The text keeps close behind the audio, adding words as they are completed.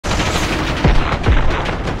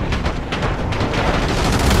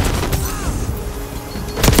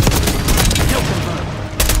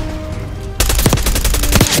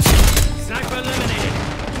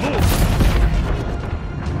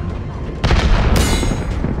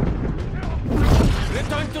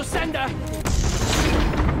Moving to sender!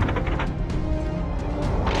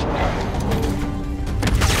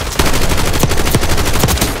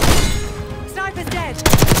 Sniper's dead!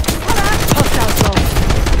 Hostiles lost.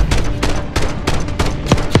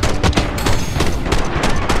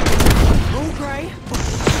 All grey.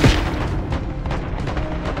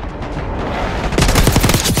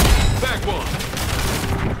 Back one.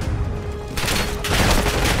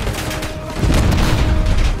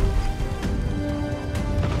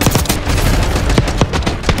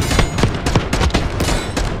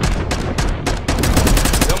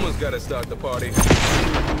 Someone's got to start the party.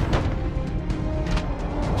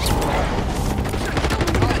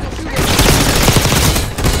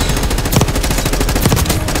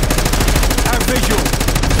 Visual.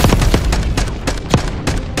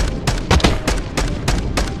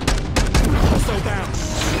 Hostile down.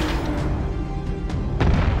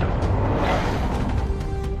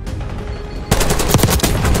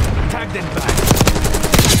 Tagged in back.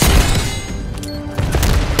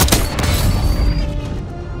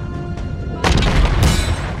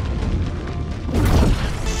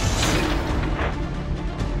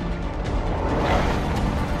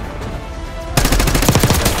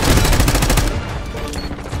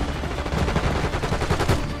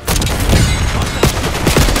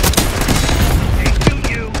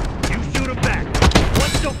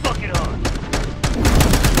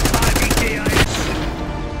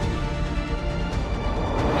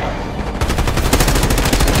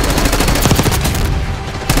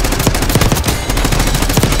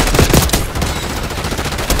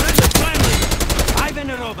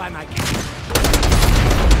 By my cat.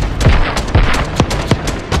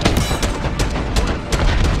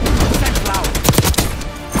 Send flower.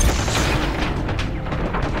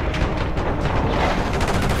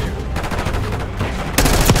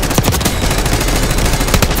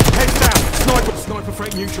 Heads down. Sniper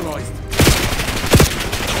freight neutralized.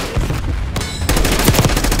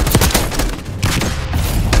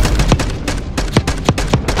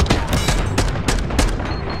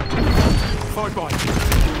 Five by.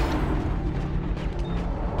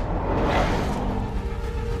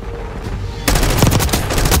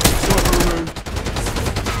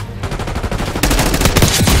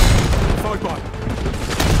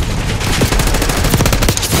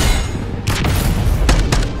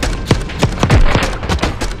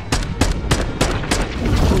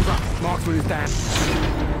 Marksman is down.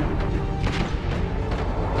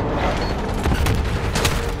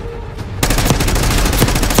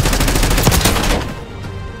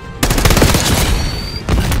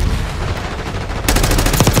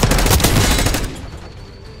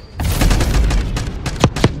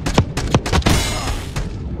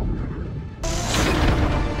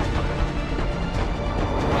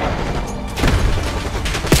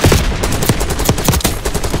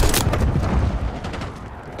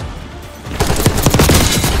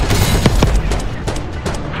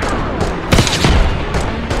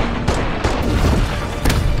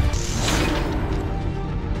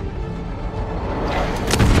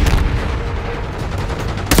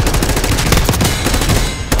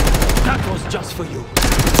 Just for you.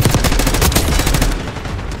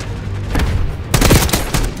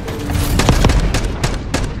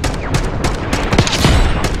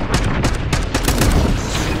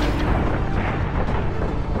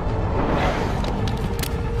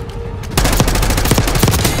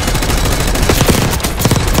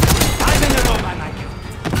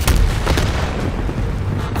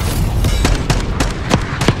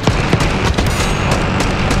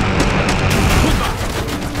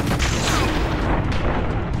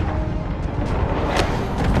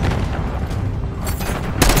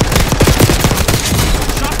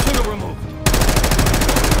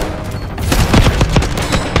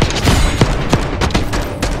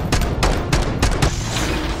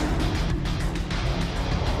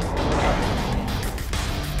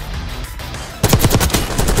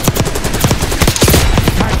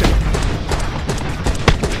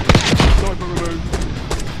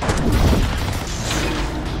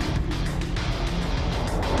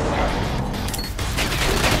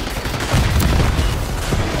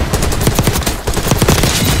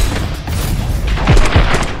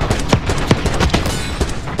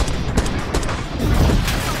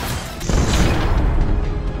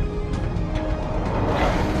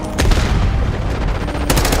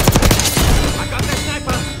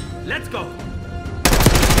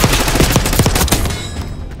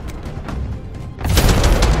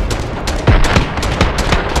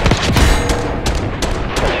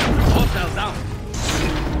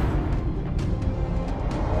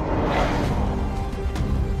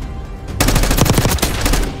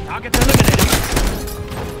 Targets eliminated.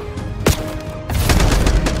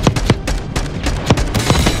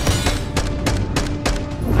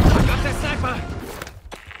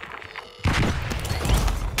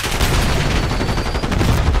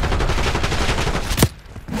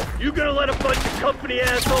 You gonna let a bunch of company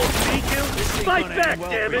assholes beat you? Fight back,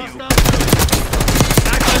 damn it!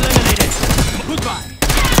 Sniper eliminated. Goodbye.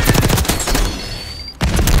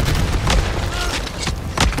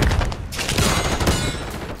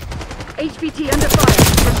 HVT under fire.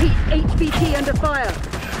 Repeat, HVT under fire.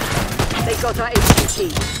 They got our HVT.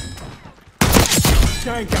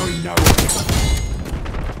 They ain't going nowhere.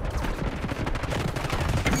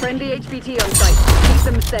 Friendly HVT on site. Keep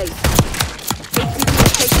them safe. HVT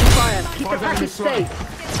is taking fire. Keep the package safe.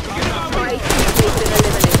 Our HVT has been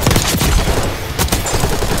eliminated.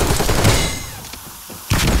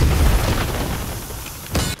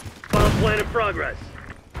 Bomb plan in progress.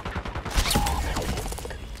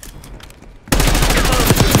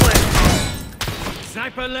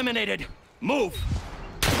 Sniper eliminated. Move.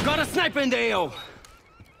 Got a sniper in the AO.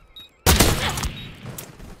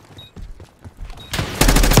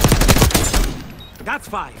 That's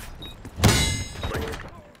 5.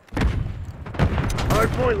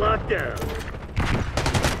 Hardpoint locked down.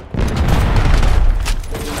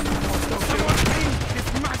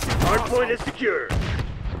 Hardpoint is secure.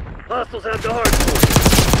 Hostiles have the hardpoint.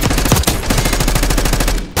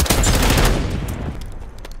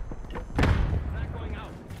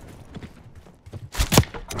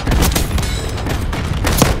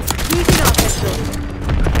 Using our pistol.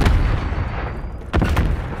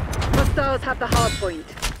 Hostiles have the hard point.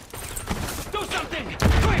 Do something!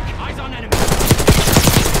 Quick! Eyes on enemy!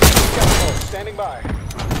 Standing by.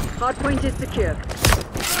 Hard point is secure.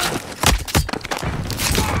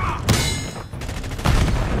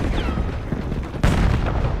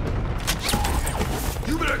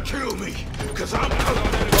 You better kill me, cause I'm coming.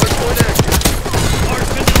 Hardpoint active.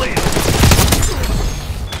 Marksman deleted.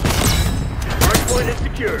 Hardpoint is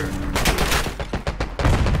secure.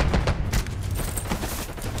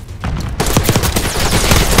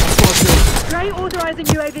 Gray authorizing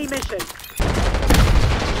UAV mission.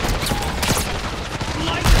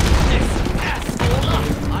 Light this asshole up!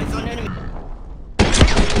 Eyes on enemy!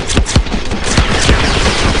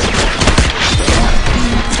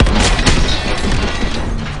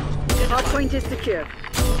 Hardpoint is secure.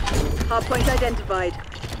 Hardpoint identified.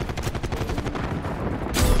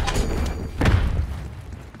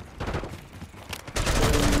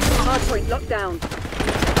 Hardpoint locked down.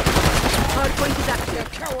 Hardpoint is active.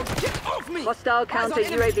 Get off me! Hostile counter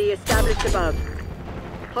UAV established above.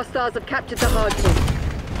 Hostiles have captured the hardpoint.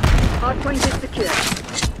 Hardpoint is secure.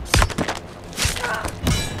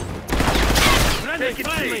 Take it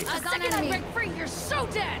Finally! easy. The second I break free, you're so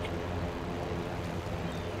dead!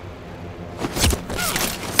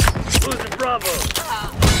 Losing Bravo.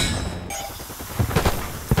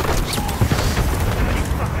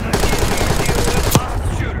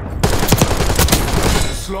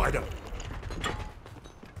 Slider!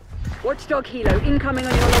 Watchdog Helo incoming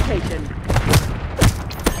on your location.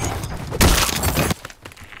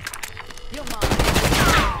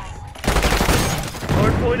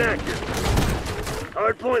 Hardpoint active.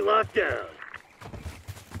 Hardpoint locked down.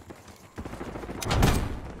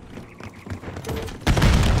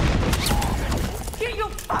 Get your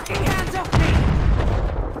fucking hands off me!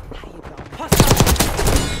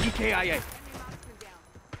 EKIA.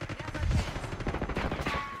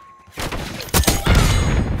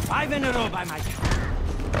 Five in a row by my count.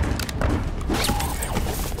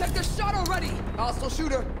 Take the shot already! Hostile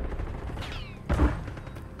shooter!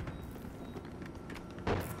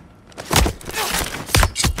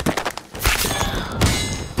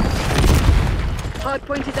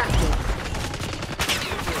 Hardpoint is active.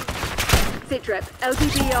 Sitrep,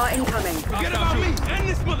 LTBR incoming. Forget about me! End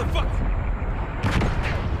this motherfucker!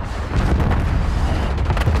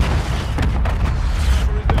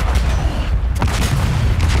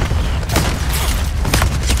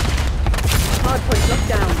 Hardpoint locked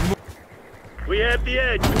down. We have the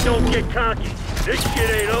edge, but don't get cocky. This shit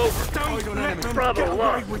ain't over. Don't let them Bravo get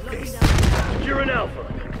lost. away with this! You're an alpha.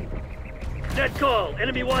 Net call.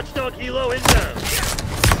 Enemy watchdog helo inbound.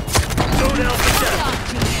 Zone alpha down.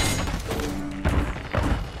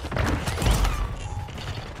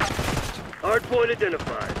 Hardpoint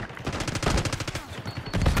identified.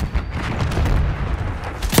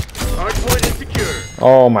 Hardpoint is secure.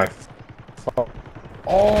 Oh my.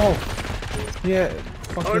 Oh. Yeah.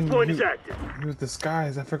 Fucking. Hardpoint is active. He was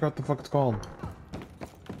disguised. I forgot what the fuck it's called.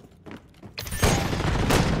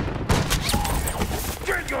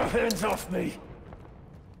 Get your hands off me!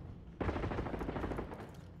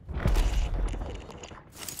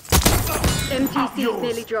 MTC is yours.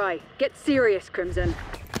 nearly dry. Get serious, Crimson.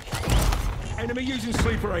 Enemy using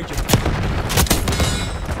sleeper agent.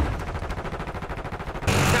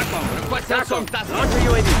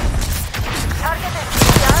 Target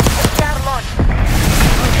is CR launched.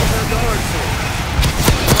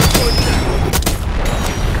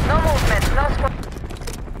 No movement, no squad.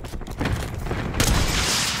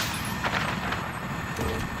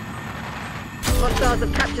 Hostiles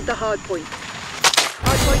have captured the hard point.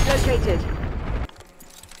 Hard point located.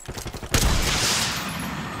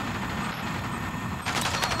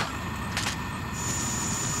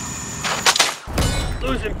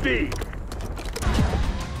 Losing B.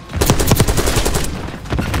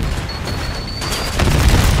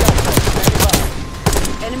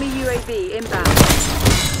 Enemy UAV inbound.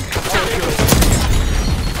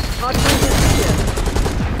 Hard point is secure.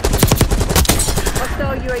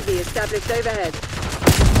 Hostile UAV established overhead.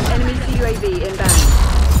 Enemy UAV inbound.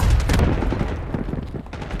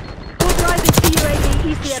 Authorizing UAV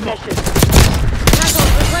ECM mission. Tackle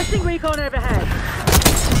requesting recon overhead.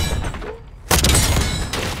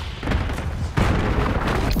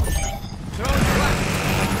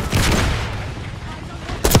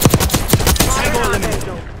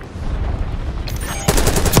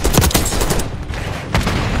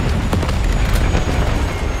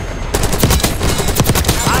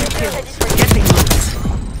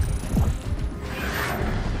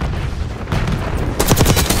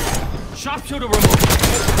 Sharpshooter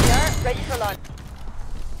removed. Ready for launch.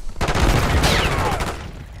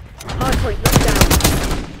 Hardpoint locked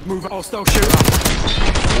down. Move it, hostile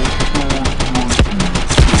shooter.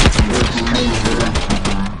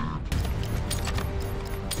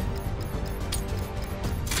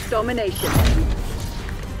 Domination.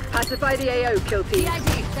 Pacify the AO, kill team.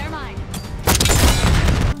 PID, they're mine.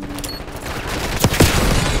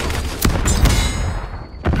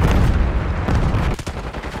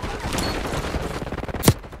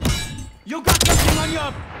 You got something on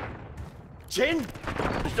your chin?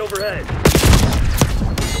 Just overhead.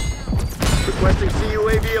 Requesting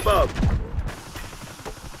CUAV above.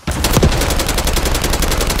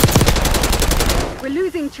 We're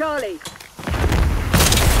losing Charlie.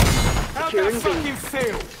 How'd Securing that B. fucking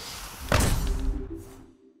feel?